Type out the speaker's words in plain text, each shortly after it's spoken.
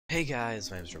Hey guys,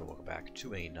 my name is Trevor. Welcome back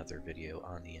to another video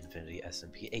on the Infinity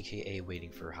SMP, aka Waiting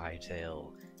for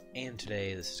Hytale. And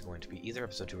today this is going to be either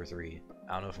episode 2 or 3.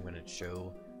 I don't know if I'm going to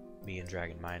show me and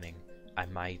Dragon mining. I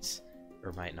might,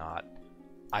 or might not.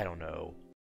 I don't know.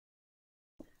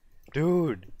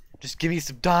 Dude, just give me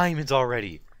some diamonds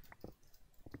already!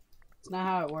 It's not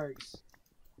how it works.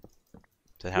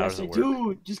 Then how does it work?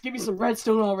 Dude, just give me some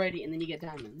redstone already, and then you get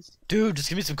diamonds. Dude, just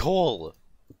give me some coal!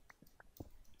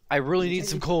 I really need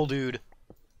some coal, dude.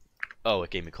 Oh, it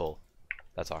gave me coal.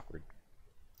 That's awkward.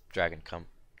 Dragon, come.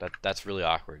 That's really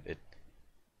awkward.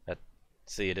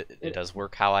 It does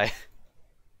work how I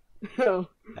Oh.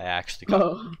 I actually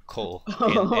got coal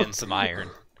and some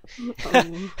iron.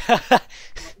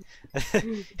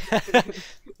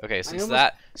 Okay,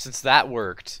 since that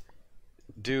worked,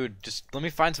 dude, just let me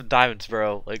find some diamonds,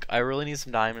 bro. Like, I really need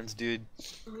some diamonds, dude.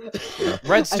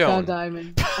 Redstone. I found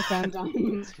diamonds. I found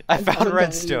diamonds. I found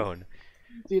redstone.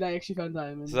 Dude, I actually found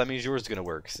diamonds. So that means yours is gonna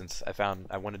work, since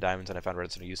I wanted diamonds and I found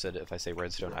redstone. You said if I say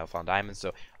redstone, I found diamonds.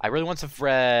 So I really want some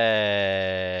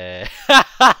red.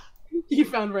 You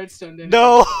found redstone, didn't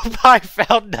No, I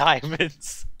found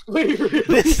diamonds. Wait, really?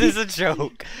 This is a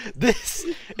joke. This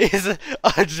is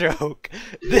a joke.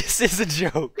 This is a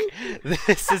joke.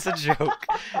 This is a joke.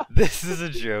 This is a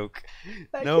joke.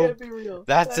 That No, can't be real.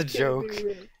 that's That a can't joke. be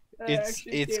real. That It's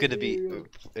actually gonna can't be real.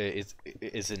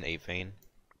 it's an 8 vein.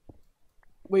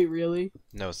 Wait, really?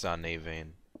 No, it's not an 8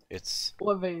 vein. It's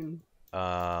What vein?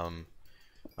 my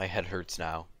head hurts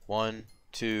now. 1,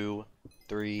 2,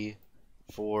 3,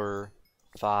 4,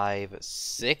 5,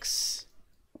 6.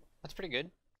 That's pretty good.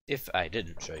 If I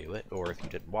didn't show you it, or if you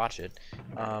didn't watch it,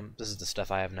 this is the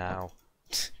stuff I have now,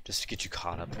 just to get you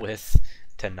caught up with.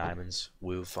 10 diamonds,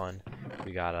 woo, fun.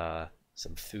 We got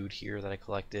some food here that I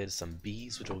collected, some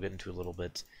bees, which we'll get into a little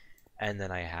bit, and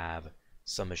then I have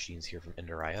some machines here from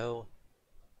Ender.io,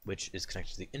 which is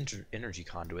connected to the energy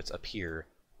conduits up here,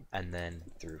 and then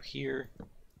through here,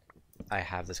 I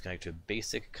have this connected to a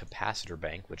basic capacitor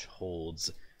bank, which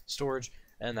holds storage,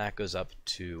 and that goes up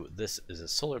to, this is a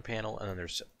solar panel, and then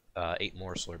there's 8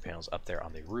 more solar panels up there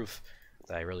on the roof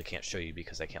that I really can't show you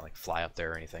because I can't like fly up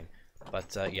there or anything.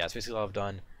 But yeah, it's basically all I've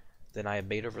done. Then I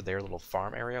made over there a little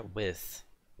farm area with,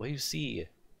 what do you see?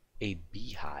 A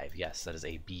beehive. Yes, that is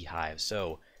a beehive.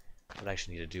 So what I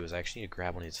actually need to do is I actually need to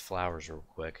grab one of these flowers real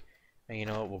quick. And you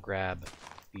know what? We'll grab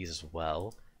these as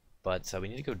well. But we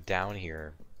need to go down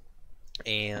here.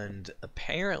 And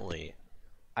apparently,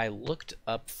 I looked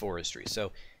up forestry.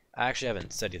 So I actually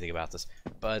haven't said anything about this,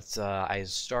 but I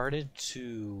started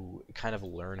to kind of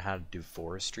learn how to do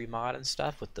forestry mod and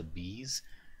stuff with the bees,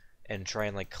 and try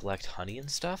and like collect honey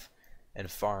and stuff, and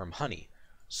farm honey.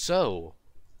 So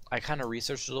I kind of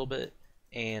researched a little bit,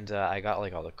 and I got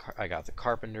like I got the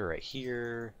carpenter right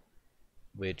here,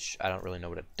 which I don't really know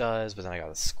what it does, but then I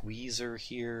got a squeezer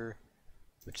here,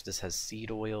 which this has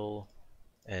seed oil,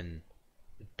 and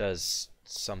it does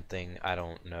something I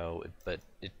don't know, but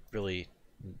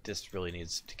this really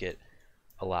needs to get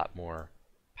a lot more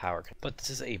power. But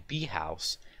this is a bee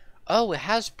house. Oh, it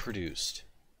has produced.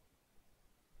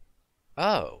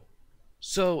 Oh,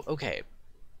 so okay.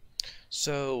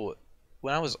 So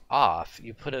when I was off,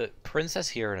 you put a princess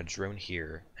here and a drone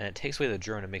here, and it takes away the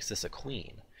drone and makes this a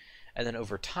queen. And then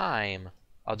over time,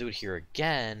 I'll do it here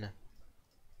again.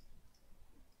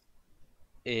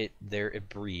 It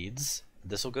breeds.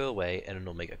 This will go away, and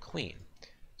it'll make a queen.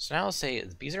 So now let's say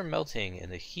the bees are melting in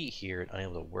the heat here and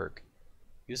unable to work.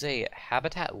 Use a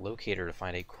habitat locator to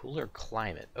find a cooler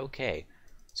climate. Okay,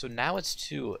 so now it's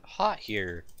too hot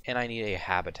here, and I need a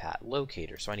habitat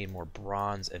locator. So I need more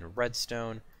bronze and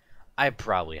redstone. I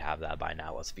probably have that by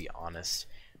now, let's be honest.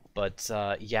 But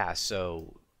yeah,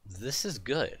 so this is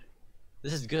good.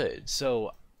 This is good.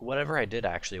 So whatever I did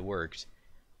actually worked.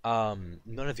 None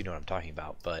of you know what I'm talking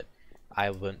about, but I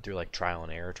went through like trial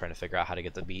and error trying to figure out how to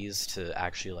get the bees to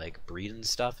actually like breed and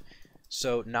stuff.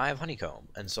 So now I have honeycomb,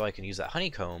 and so I can use that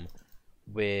honeycomb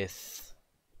with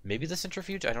maybe the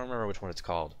centrifuge. I don't remember which one it's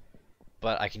called,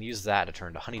 but I can use that to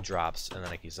turn to honey drops, and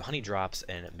then I can use the honey drops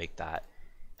and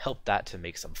help that to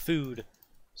make some food,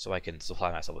 so I can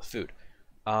supply myself with food.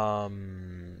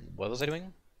 What was I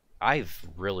doing? I've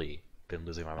really been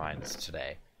losing my mind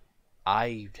today.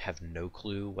 I have no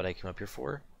clue what I came up here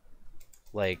for.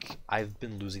 Like, I've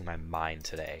been losing my mind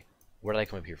today. What did I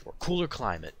come up here for? Cooler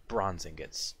climate, bronze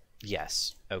ingots.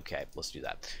 Yes. Okay, let's do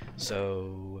that.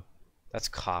 So, that's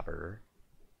copper.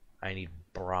 I need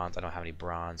bronze. I don't have any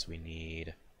bronze. We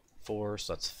need 4,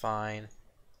 so that's fine.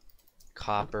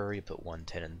 Copper, you put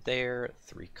 110 in there.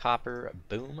 3 copper,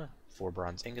 boom. 4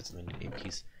 bronze ingots, and then we need a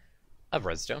piece of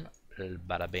redstone.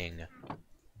 Bada bing.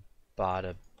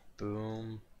 Bada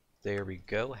boom. There we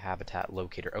go. Habitat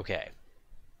locator. Okay.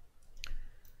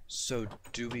 So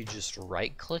do we just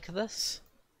right-click this?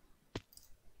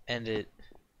 And it...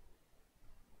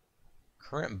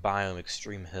 Current biome,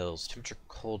 extreme hills. Temperature,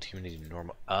 cold, humidity,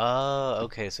 normal. Oh,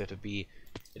 okay. So it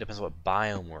depends on what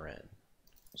biome we're in.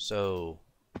 So,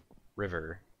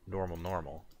 river, normal,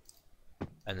 normal.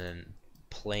 And then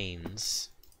plains.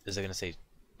 Is it going to say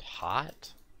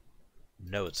hot?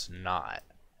 No, it's not.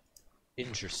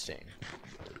 Interesting.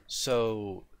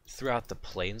 So, throughout the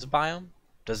plains biome,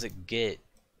 does it get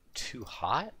too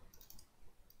hot?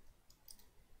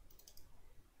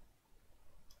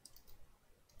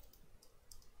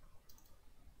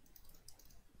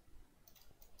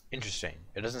 Interesting.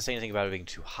 It doesn't say anything about it being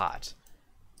too hot.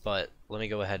 But let me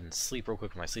go ahead and sleep real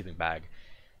quick in my sleeping bag.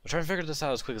 I'm trying to figure this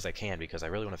out as quick as I can because I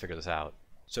really want to figure this out.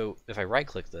 So if I right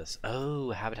click this,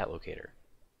 oh, habitat locator.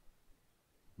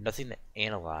 Nothing to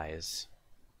analyze.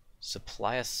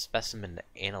 Supply a specimen to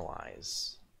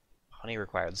analyze. Honey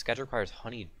required. This gadget requires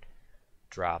honey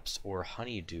drops or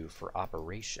honeydew for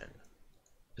operation.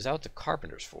 Is that what the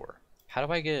carpenter's for? How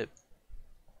do I get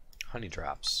honey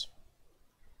drops?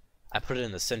 I put it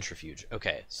in the centrifuge.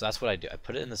 Okay, so that's what I do. I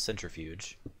put it in the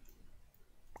centrifuge.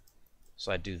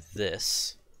 So I do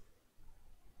this.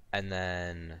 And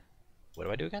then, what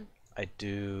do I do again? I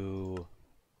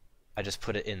just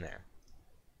put it in there.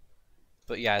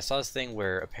 But yeah, I saw this thing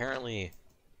where apparently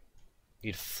you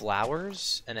need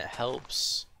flowers and it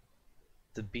helps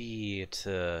the bee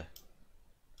to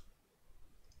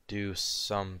do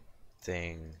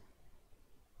something.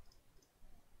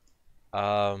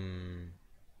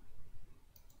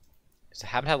 It's a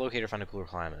habitat locator, find a cooler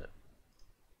climate.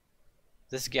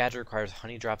 This gadget requires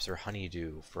honey drops or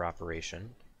honeydew for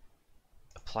operation.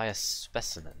 Apply a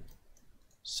specimen.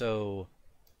 So,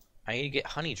 I need to get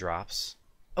honey drops.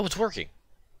 Oh, it's working!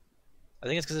 I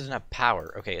think it's because it doesn't have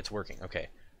power. Okay, it's working. Okay.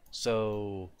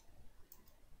 So,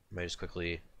 let me just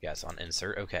quickly... Yeah, it's on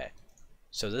insert. Okay.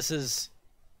 So this is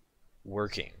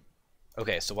working.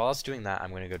 Okay, so while it's doing that,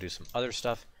 I'm going to go do some other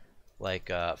stuff.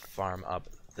 Like, farm up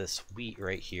this wheat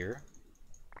right here.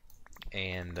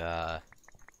 And,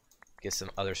 get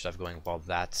some other stuff going while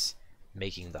that's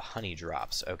making the honey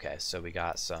drops. Okay, so we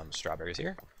got some strawberries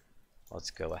here.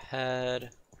 Let's go ahead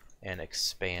and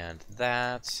expand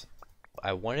that.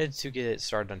 I wanted to get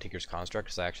started on Tinker's Construct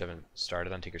because I actually haven't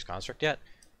started on Tinker's Construct yet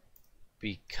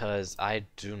because I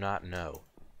do not know.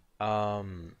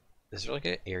 Is there like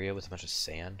an area with a bunch of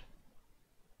sand?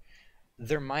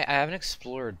 There might. I haven't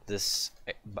explored this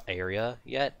area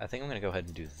yet. I think I'm gonna go ahead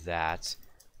and do that.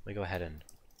 Let me go ahead and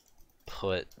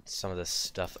put some of this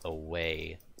stuff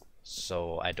away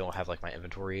so I don't have like my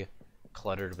inventory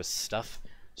cluttered with stuff.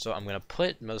 So I'm gonna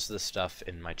put most of the stuff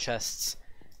in my chests,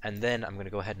 and then I'm gonna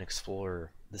go ahead and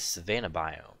explore the savanna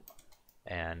biome,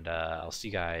 and I'll see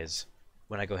you guys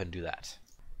when I go ahead and do that.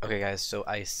 Okay guys, so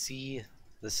I see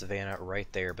the savanna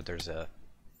right there, but there's a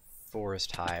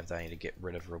forest hive that I need to get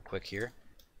rid of real quick here.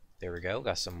 There we go,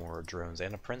 got some more drones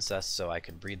and a princess, so I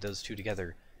can breed those two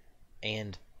together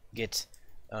and get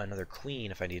another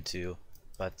queen if I need to.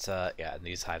 But yeah,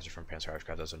 these hives are from Panzer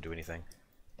Craft, those don't do anything.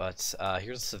 But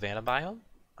here's the savanna biome.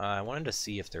 I wanted to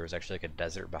see if there was actually like a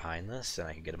desert behind this and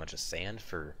I could get a bunch of sand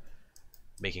for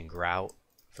making grout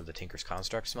for the Tinker's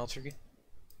Construct smelter.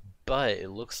 But it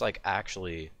looks like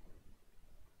actually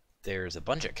there's a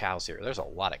bunch of cows here. There's a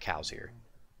lot of cows here.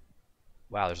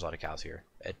 Wow, there's a lot of cows here.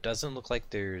 It doesn't look like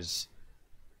there's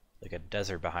like a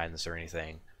desert behind this or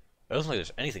anything. It doesn't look like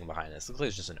there's anything behind this. It looks like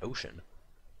it's just an ocean.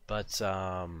 But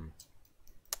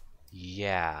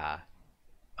yeah.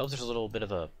 Oh, there's a little bit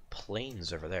of a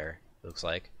plains over there, it looks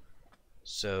like.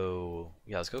 So,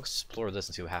 yeah, let's go explore this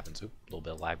and see what happens. Oop, a little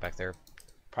bit of lag back there.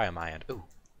 Probably on my end. Ooh,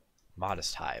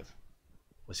 modest hive.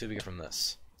 Let's see what we get from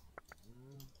this.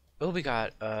 Oh, we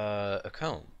got a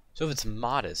comb. So if it's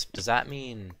modest, does that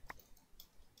mean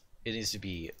it needs to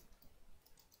be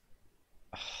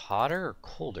hotter or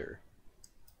colder?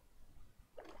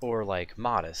 Or like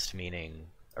modest, meaning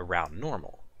around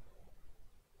normal?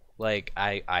 Like,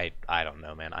 I don't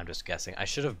know, man. I'm just guessing. I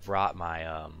should have brought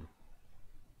my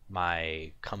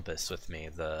my compass with me,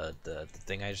 the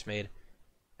thing I just made,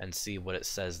 and see what it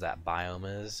says that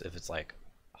biome is. If it's like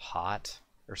hot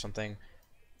or something.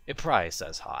 It probably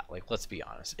says hot. Like, let's be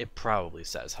honest. It probably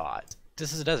says hot.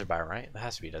 This is a desert biome, right? That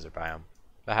has to be a desert biome.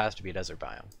 That has to be a desert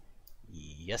biome.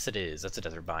 Yes, it is. That's a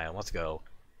desert biome. Let's go.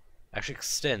 Actually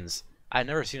extends. I've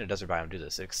never seen a desert biome do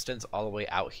this. It extends all the way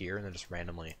out here and then just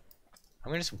randomly. I'm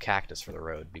going to do some cactus for the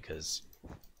road because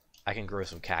I can grow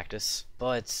some cactus.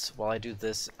 But while I do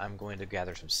this, I'm going to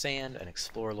gather some sand and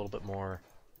explore a little bit more.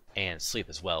 and sleep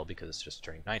as well because it's just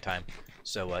turning nighttime.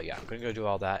 So yeah, I'm gonna go do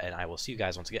all that, and I will see you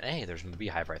guys once again. Hey, there's a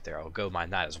beehive right there. I'll go mine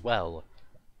that as well.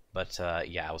 But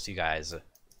yeah, I will see you guys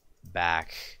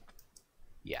back.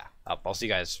 Yeah, I'll see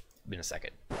you guys in a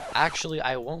second. Actually,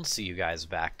 I won't see you guys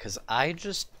back because I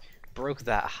just broke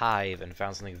that hive and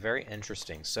found something very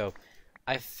interesting. So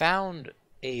I found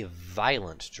a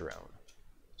violent drone.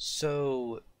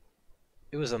 So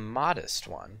it was a modest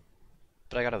one,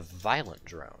 but I got a violent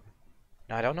drone.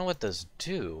 Now I don't know what those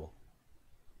do.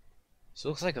 So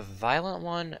it looks like a violent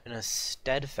one and a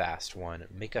steadfast one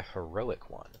make a heroic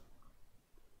one.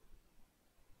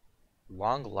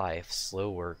 Long life, slow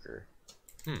worker.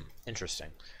 Interesting.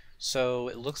 So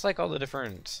it looks like all the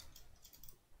different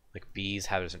like bees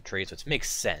have different traits, which makes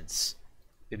sense.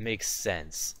 It makes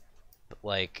sense. But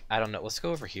like, I don't know. Let's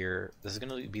go over here. This is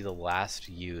gonna be the last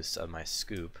use of my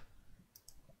scoop.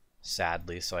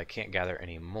 Sadly, so I can't gather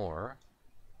any more.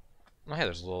 Oh hey,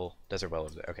 there's a little desert well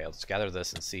over there. Okay, let's gather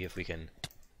this and see if we can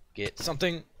get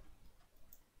something.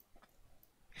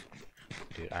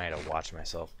 Dude, I need to watch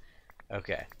myself.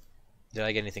 Okay. Did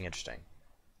I get anything interesting?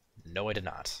 No, I did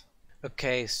not.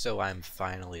 Okay, so I'm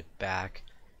finally back.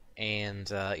 And,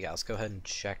 yeah, let's go ahead and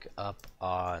check up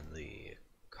on the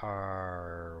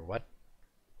car. What?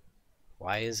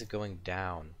 Why is it going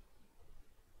down?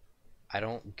 I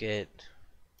don't get...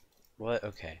 What?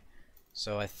 Okay.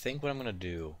 So I think what I'm gonna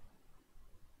do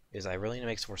is I really need to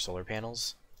make some more solar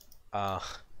panels.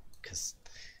 Because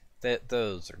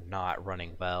those are not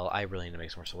running well. I really need to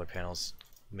make some more solar panels.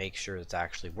 Make sure it's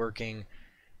actually working.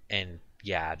 And,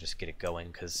 yeah, just get it going,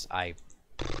 because I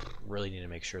really need to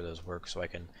make sure those work so I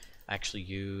can actually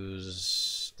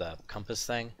use the compass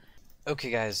thing.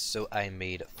 Okay guys, so I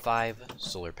made 5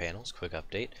 solar panels. Quick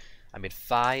update. I made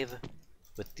 5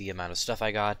 with the amount of stuff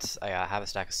I got. I have a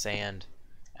stack of sand,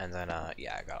 and then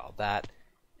yeah, I got all that.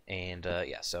 And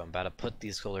yeah, so I'm about to put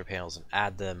these solar panels and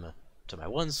add them to my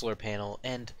one solar panel,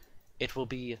 and it will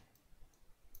be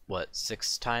what,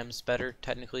 6 times better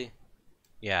technically?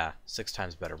 Yeah, 6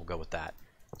 times better. We'll go with that.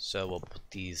 So we'll put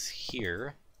these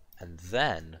here, and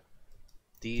then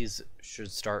these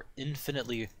should start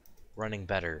infinitely running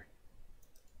better.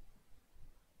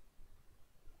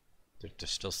 They're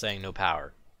still saying no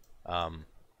power.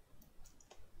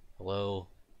 Hello?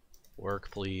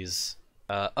 Work, please.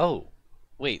 Oh!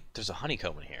 Wait, there's a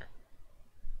honeycomb in here.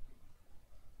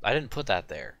 I didn't put that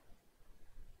there.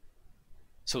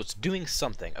 So it's doing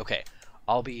something. Okay,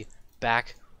 I'll be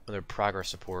back with our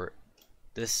progress report.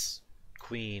 This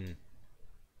queen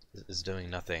is doing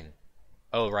nothing.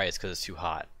 Oh, right, it's because it's too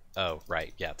hot. Oh,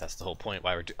 right, yeah, that's the whole point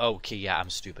why we're okay, yeah, I'm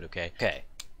stupid, okay. Okay,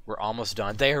 we're almost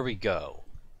done. There we go.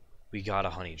 We got a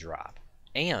honey drop.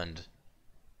 And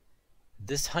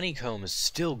this honeycomb is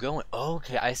still going. Oh,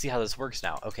 okay, I see how this works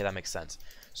now. Okay, that makes sense.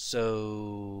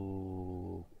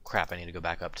 So... Crap, I need to go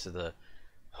back up to the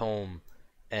home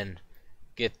and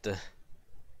get the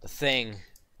thing.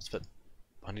 Let's put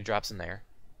honey drops in there.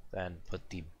 Then put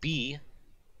the bee.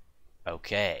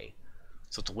 Okay.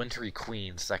 So it's a wintry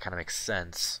queen, so that kind of makes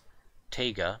sense.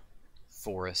 Taiga,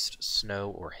 forest, snow,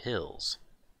 or hills.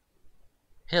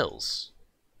 Hills.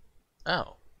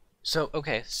 Oh. So,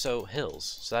 okay, so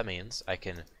hills. So that means I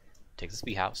can take this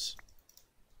bee house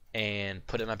and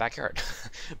put it in my backyard.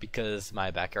 Because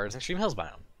my backyard is an extreme hills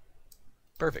biome.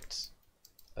 Perfect.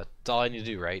 That's all I need to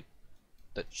do, right?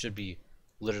 That should be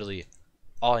literally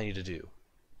all I need to do.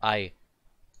 I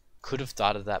could have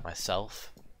thought of that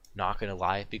myself, not gonna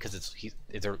lie, because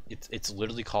it's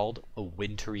literally called a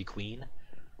wintry queen.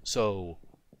 So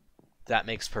that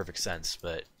makes perfect sense,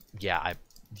 but yeah,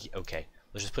 okay.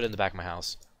 Let's just put it in the back of my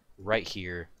house, right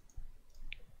here.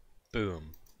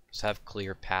 Boom. Just have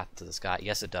clear path to the sky.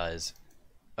 Yes, it does.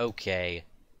 Okay.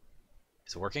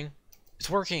 Is it working? It's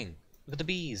working! Look at the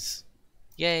bees!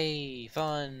 Yay!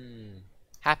 Fun!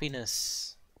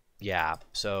 Happiness! Yeah,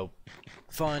 so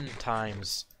fun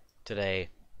times today,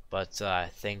 but I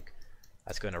think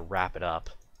that's going to wrap it up.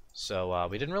 So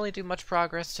we didn't really do much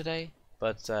progress today,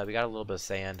 but we got a little bit of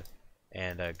sand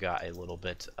and got a little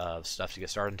bit of stuff to get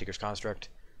started in Tinker's Construct.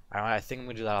 I think I'm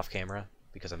going to do that off camera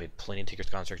because I made plenty of Tinker's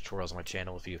Construct tutorials on my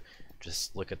channel if you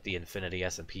just look at the Infinity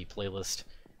SMP playlist.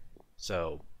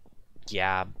 So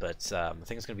yeah, but I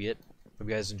think it's going to be it. Hope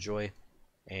you guys enjoy,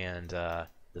 and the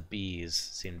bees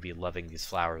seem to be loving these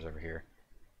flowers over here.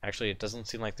 Actually, it doesn't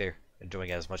seem like they're enjoying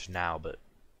it as much now, but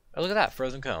oh, look at that,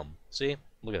 frozen comb. See?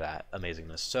 Look at that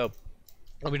amazingness. So,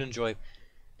 hope you enjoy.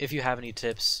 If you have any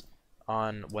tips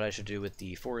on what I should do with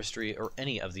the forestry or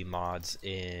any of the mods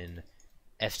in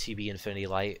FTB Infinity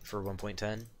Light for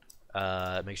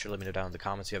 1.10, make sure to let me know down in the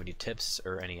comments if you have any tips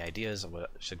or any ideas or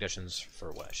what suggestions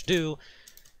for what I should do.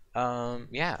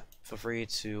 Yeah, feel free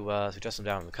to suggest them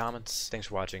down in the comments. Thanks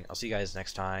for watching. I'll see you guys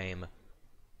next time.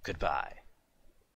 Goodbye.